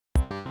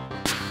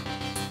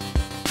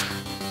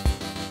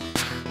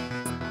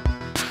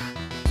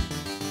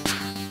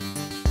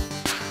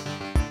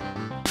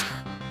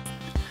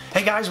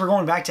Hey guys, we're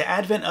going back to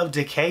Advent of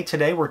Decay.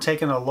 Today we're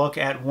taking a look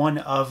at one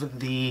of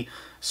the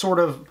sort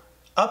of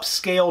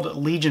upscaled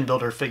Legion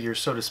Builder figures,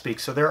 so to speak.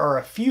 So there are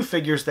a few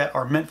figures that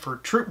are meant for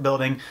troop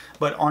building,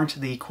 but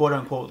aren't the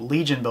quote-unquote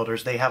Legion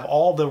Builders. They have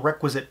all the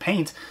requisite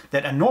paint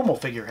that a normal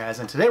figure has,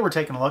 and today we're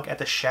taking a look at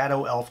the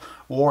Shadow Elf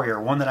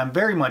Warrior, one that I'm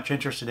very much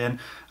interested in.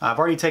 I've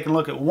already taken a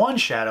look at one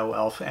Shadow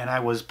Elf, and I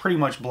was pretty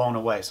much blown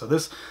away. So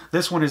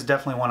this one is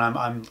definitely one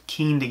I'm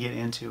keen to get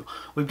into.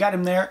 We've got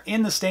him there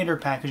in the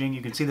standard packaging.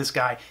 You can see this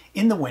guy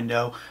in the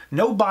window.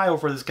 No bio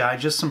for this guy,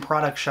 just some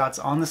product shots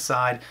on the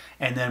side,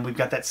 and then we've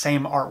got that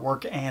same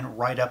artwork and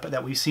write-up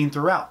that we've seen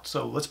throughout.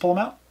 So let's pull him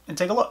out and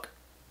take a look.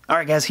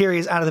 Alright guys, here he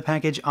is out of the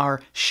package,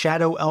 our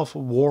Shadow Elf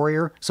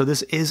Warrior. So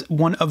this is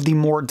one of the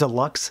more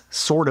deluxe,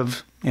 sort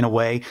of, in a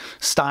way,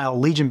 style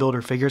Legion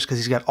Builder figures because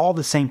he's got all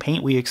the same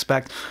paint we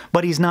expect,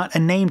 but he's not a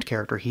named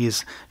character. He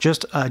is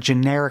just a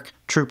generic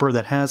trooper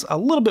that has a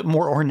little bit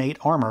more ornate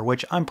armor,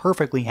 which I'm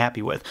perfectly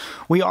happy with.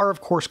 We are,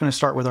 of course, going to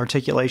start with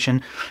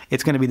articulation.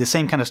 It's going to be the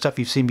same kind of stuff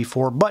you've seen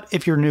before, but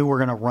if you're new, we're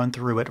going to run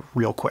through it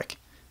real quick.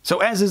 So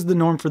as is the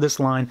norm for this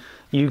line,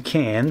 you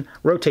can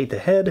rotate the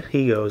head,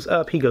 he goes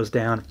up, he goes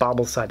down,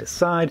 bobbles side to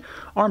side,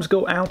 arms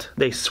go out,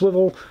 they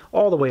swivel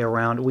all the way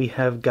around. We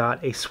have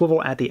got a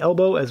swivel at the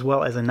elbow as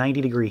well as a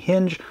 90-degree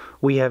hinge.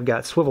 We have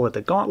got swivel at the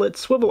gauntlet,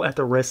 swivel at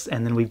the wrists,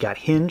 and then we've got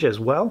hinge as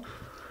well.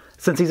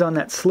 Since he's on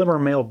that slimmer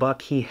male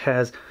buck, he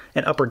has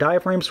an upper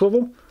diaphragm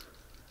swivel.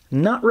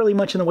 Not really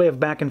much in the way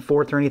of back and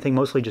forth or anything,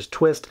 mostly just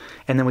twist,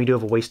 and then we do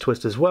have a waist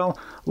twist as well.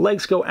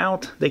 Legs go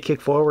out, they kick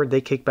forward, they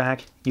kick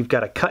back. You've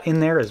got a cut in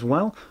there as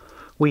well.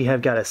 We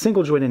have got a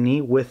single jointed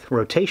knee with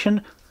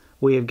rotation.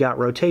 We have got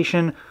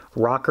rotation,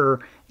 rocker,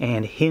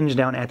 and hinge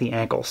down at the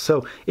ankles.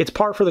 So it's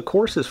par for the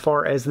course as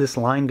far as this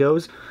line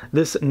goes.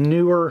 This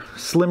newer,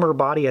 slimmer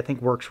body I think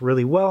works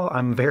really well.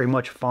 I'm very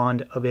much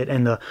fond of it,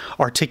 and the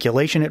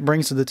articulation it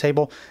brings to the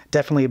table,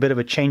 definitely a bit of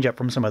a change up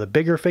from some of the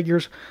bigger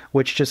figures,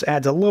 which just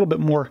adds a little bit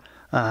more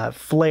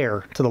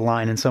flair to the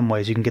line in some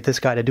ways. You can get this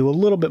guy to do a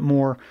little bit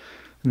more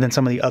than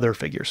some of the other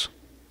figures.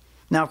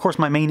 Now, of course,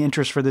 my main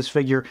interest for this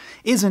figure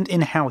isn't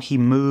in how he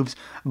moves,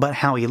 but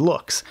how he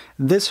looks.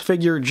 This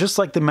figure, just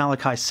like the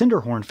Malachi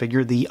Cinderhorn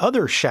figure, the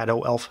other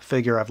Shadow Elf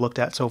figure I've looked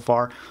at so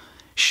far,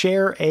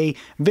 share a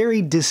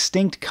very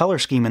distinct color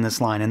scheme in this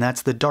line, and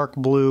that's the dark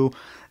blue,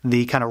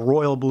 the kind of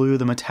royal blue,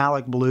 the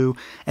metallic blue,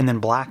 and then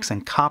blacks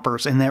and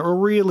coppers, and that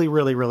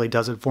really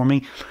does it for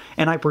me.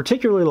 And I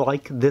particularly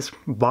like this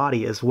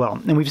body as well.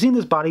 And we've seen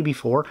this body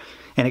before,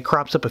 and it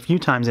crops up a few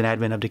times in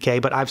Advent of Decay,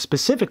 but I've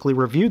specifically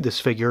reviewed this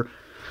figure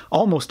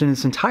almost in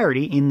its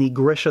entirety in the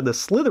Grisha the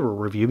Slitherer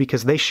review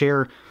because they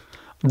share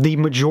the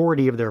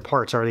majority of their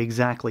parts are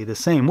exactly the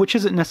same, which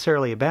isn't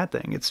necessarily a bad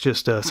thing. It's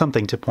just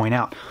something to point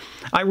out.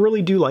 I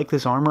really do like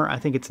this armor. I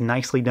think it's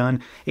nicely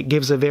done. It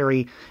gives a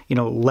very,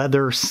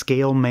 leather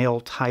scale mail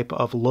type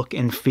of look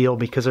and feel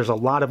because there's a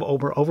lot of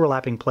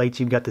overlapping plates.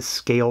 You've got the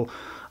scale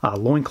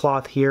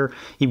loincloth here.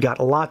 You've got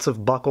lots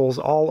of buckles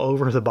all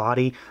over the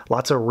body,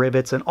 lots of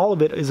rivets, and all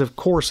of it is, of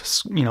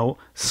course,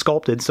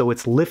 sculpted, so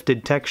it's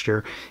lifted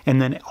texture,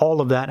 and then all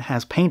of that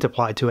has paint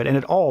applied to it, and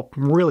it all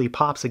really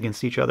pops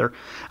against each other.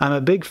 I'm a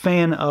big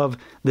fan of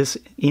this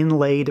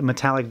inlaid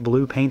metallic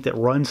blue paint that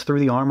runs through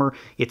the armor.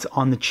 It's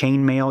on the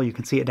chainmail. You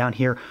can see it down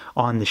here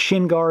on the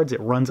shin guards. It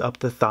runs up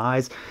the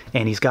thighs,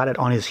 and he's got it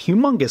on his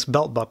humongous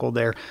belt buckle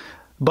there.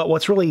 But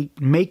what's really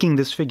making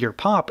this figure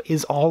pop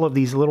is all of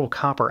these little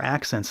copper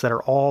accents that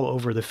are all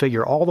over the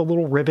figure. All the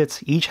little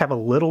rivets each have a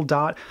little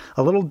dot,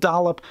 a little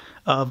dollop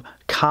of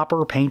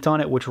copper paint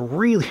on it, which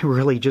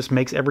really just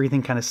makes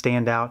everything kind of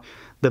stand out.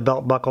 The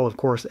belt buckle, of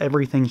course,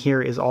 everything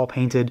here is all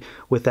painted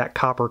with that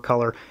copper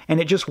color, and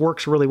it just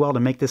works really well to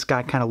make this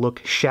guy kind of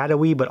look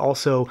shadowy, but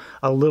also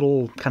a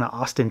little kind of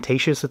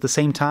ostentatious at the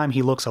same time.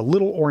 He looks a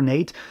little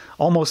ornate,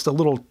 almost a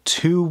little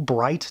too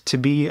bright to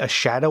be a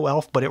shadow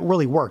elf, but it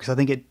really works. I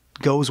think it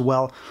goes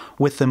well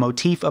with the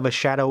motif of a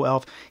shadow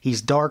elf.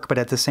 He's dark, but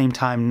at the same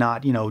time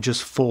not,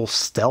 just full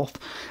stealth.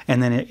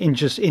 And then in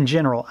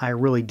general, I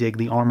really dig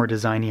the armor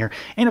design here.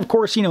 And of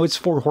course, it's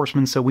for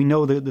Horsemen, so we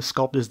know the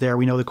sculpt is there.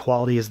 We know the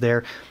quality is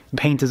there. The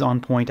paint is on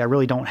point. I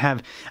really don't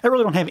have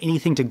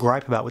anything to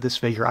gripe about with this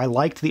figure. I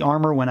liked the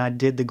armor when I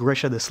did the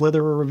Grisha the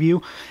Slitherer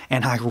review,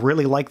 and I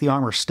really like the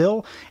armor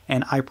still.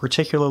 And I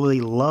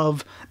particularly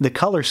love the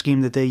color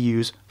scheme that they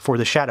use for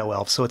the shadow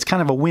elf. So it's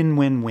kind of a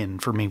win-win-win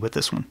for me with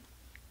this one.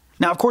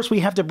 Now, of course, we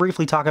have to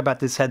briefly talk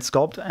about this head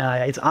sculpt.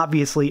 It's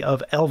obviously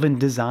of elven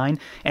design,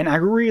 and I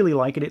really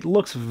like it. It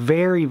looks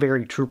very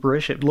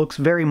trooperish. It looks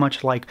very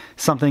much like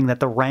something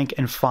that the rank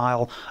and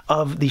file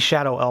of the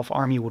Shadow Elf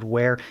army would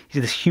wear.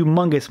 This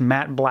humongous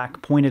matte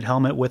black pointed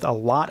helmet with a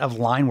lot of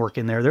line work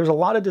in there. There's a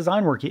lot of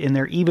design work in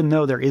there, even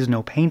though there is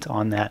no paint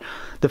on that.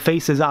 The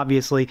face is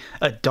obviously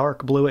a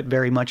dark blue. It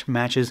very much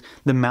matches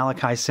the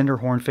Malachi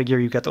Cinderhorn figure.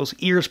 You've got those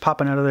ears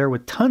popping out of there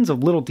with tons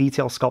of little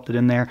detail sculpted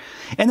in there.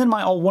 And then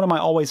one of my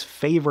always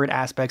favorite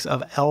aspects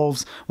of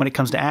elves when it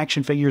comes to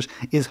action figures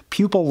is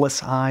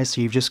pupilless eyes.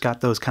 So you've just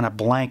got those kind of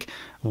blank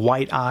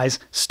white eyes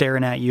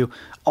staring at you.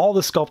 All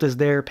the sculpt is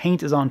there.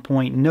 Paint is on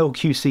point. No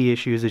QC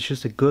issues. It's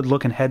just a good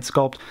looking head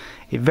sculpt.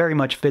 It very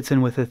much fits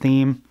in with the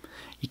theme.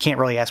 You can't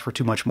really ask for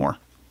too much more.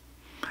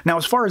 Now,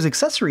 as far as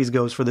accessories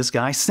goes for this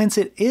guy, since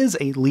it is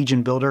a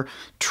Legion builder,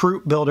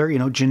 troop builder, you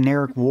know,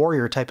 generic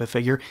warrior type of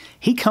figure,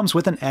 he comes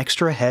with an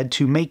extra head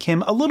to make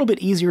him a little bit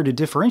easier to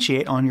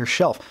differentiate on your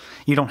shelf.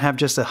 You don't have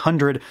just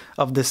 100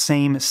 of the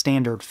same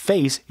standard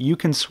face. You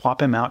can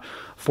swap him out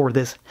for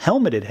this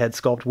helmeted head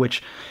sculpt,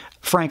 which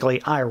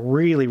frankly, I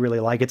really,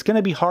 really like. It's going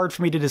to be hard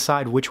for me to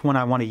decide which one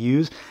I want to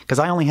use because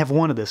I only have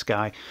one of this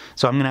guy,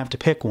 so I'm going to have to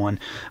pick one.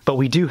 But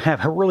we do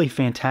have a really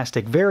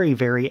fantastic, very,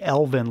 very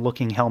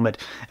elven-looking helmet,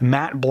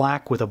 matte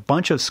black with a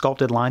bunch of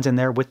sculpted lines in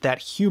there with that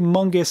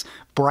humongous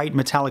bright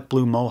metallic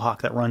blue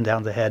mohawk that run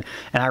down the head,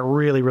 and I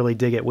really, really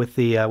dig it with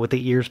the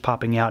ears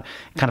popping out,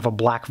 kind of a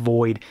black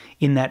void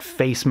in that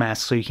face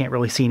mask, so you can't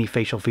really see any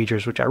facial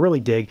features, which I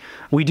really dig.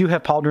 We do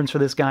have pauldrons for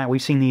this guy.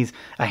 We've seen these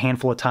a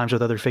handful of times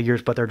with other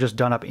figures, but they're just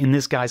done up in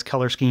this guy's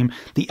color scheme,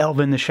 the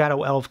elven, the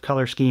shadow elf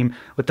color scheme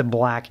with the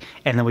black,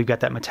 and then we've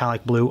got that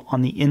metallic blue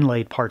on the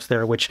inlaid parts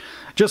there, which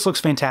just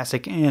looks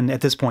fantastic, and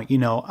at this point, you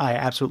know, I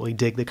absolutely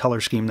dig the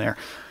color scheme there.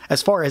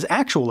 As far as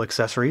actual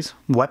accessories,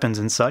 weapons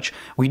and such,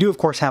 we do of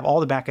course have all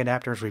the back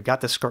adapters. We've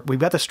got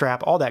the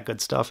strap, all that good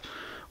stuff.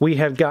 We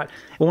have got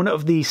one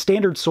of the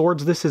standard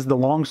swords. This is the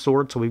long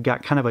sword, so we've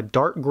got kind of a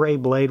dark gray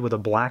blade with a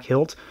black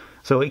hilt.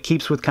 So it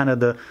keeps with kind of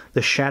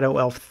the shadow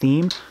elf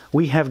theme.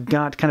 We have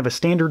got kind of a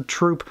standard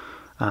troop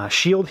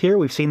shield here.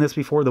 We've seen this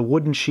before, the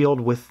wooden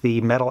shield with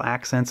the metal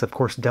accents, of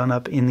course, done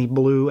up in the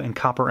blue and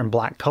copper and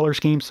black color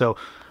scheme. So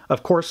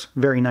of course,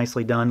 very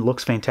nicely done,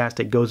 looks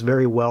fantastic, goes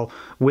very well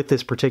with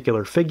this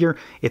particular figure.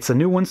 It's a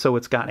new one, so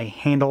it's got a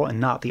handle and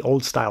not the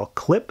old style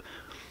clip.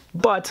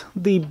 But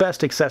the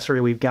best accessory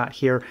we've got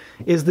here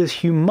is this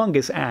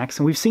humongous axe,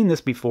 and we've seen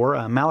this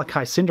before,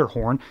 Malachi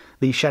Cinderhorn.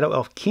 The Shadow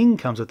Elf King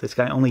comes with this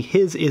guy, only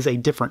his is a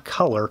different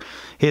color.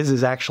 His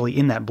is actually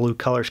in that blue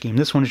color scheme.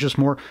 This one is just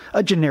more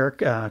a generic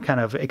kind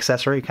of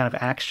accessory, kind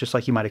of axe, just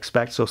like you might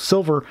expect. So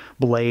silver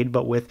blade,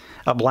 but with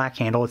a black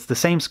handle. It's the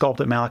same sculpt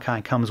that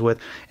Malachi comes with,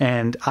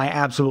 and I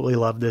absolutely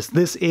love this.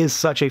 This is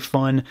such a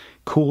fun,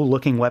 cool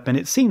looking weapon.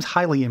 It seems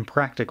highly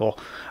impractical,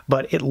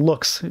 but it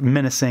looks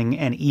menacing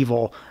and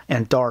evil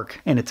and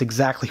dark, and it's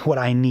exactly what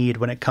I need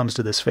when it comes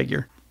to this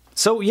figure.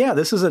 So yeah,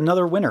 this is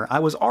another winner. I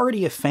was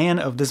already a fan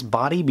of this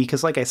body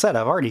because, like I said,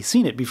 I've already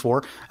seen it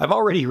before. I've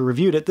already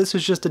reviewed it. This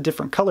is just a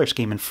different color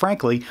scheme, and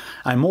frankly,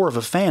 I'm more of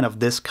a fan of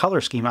this color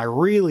scheme. I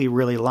really,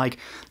 really like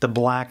the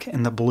black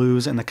and the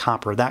blues and the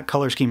copper. That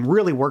color scheme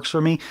really works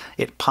for me.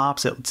 It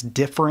pops, it's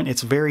different,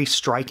 it's very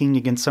striking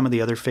against some of the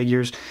other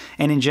figures,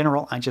 and in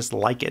general, I just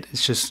like it.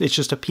 It's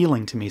just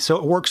appealing to me, so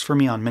it works for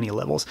me on many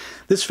levels.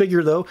 This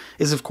figure, though,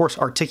 is of course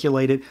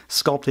articulated,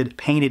 sculpted,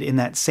 painted in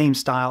that same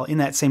style, in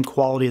that same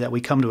quality that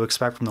we come to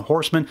expect from the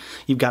Horsemen.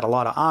 You've got a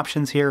lot of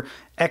options here,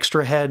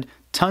 extra head,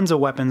 tons of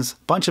weapons,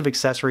 bunch of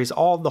accessories,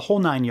 the whole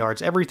 9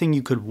 yards. Everything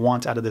you could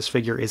want out of this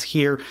figure is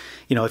here.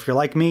 You know, if you're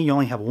like me, you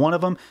only have one of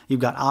them, you've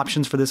got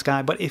options for this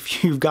guy, but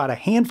if you've got a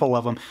handful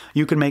of them,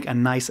 you can make a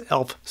nice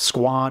elf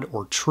squad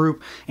or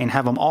troop and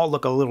have them all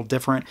look a little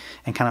different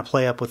and kind of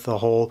play up with the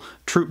whole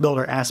troop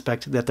builder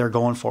aspect that they're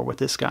going for with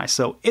this guy.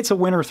 So it's a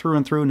winner through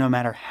and through, no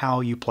matter how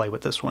you play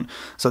with this one.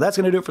 So that's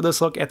going to do it for this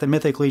look at the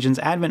Mythic Legion's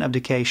Advent of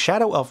Decay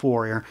Shadow Elf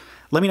Warrior.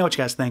 Let me know what you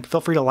guys think. Feel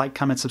free to like,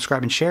 comment,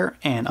 subscribe, and share,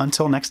 and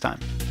until next time.